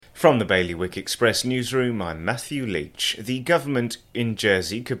From the Bailiwick Express newsroom, I'm Matthew Leach. The government in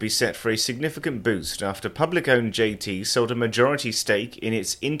Jersey could be set for a significant boost after public-owned JT sold a majority stake in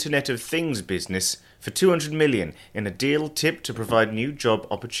its Internet of Things business for $200 million in a deal tipped to provide new job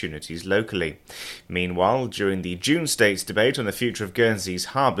opportunities locally. Meanwhile, during the June States debate on the future of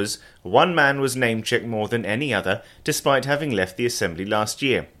Guernsey's harbours, one man was name-checked more than any other, despite having left the Assembly last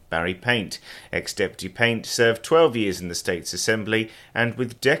year. Barry Paint. Ex-Deputy Paint served 12 years in the States Assembly, and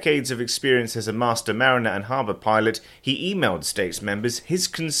with decades of experience as a master mariner and harbour pilot, he emailed States members his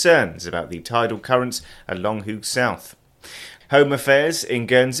concerns about the tidal currents along Hoog South. Home Affairs in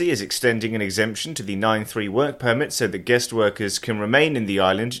Guernsey is extending an exemption to the 9-3 work permit so that guest workers can remain in the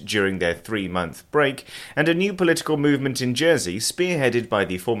island during their 3-month break, and a new political movement in Jersey, spearheaded by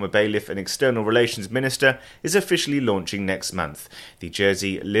the former bailiff and external relations minister, is officially launching next month. The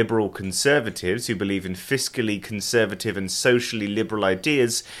Jersey Liberal Conservatives, who believe in fiscally conservative and socially liberal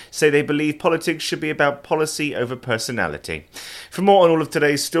ideas, say they believe politics should be about policy over personality. For more on all of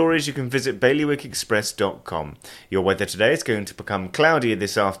today's stories, you can visit bailiwickexpress.com. Your weather today is going to become cloudier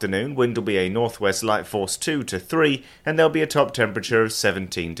this afternoon. Wind will be a northwest light force 2 to 3, and there'll be a top temperature of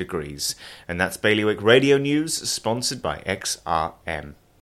 17 degrees. And that's Bailiwick Radio News, sponsored by XRM.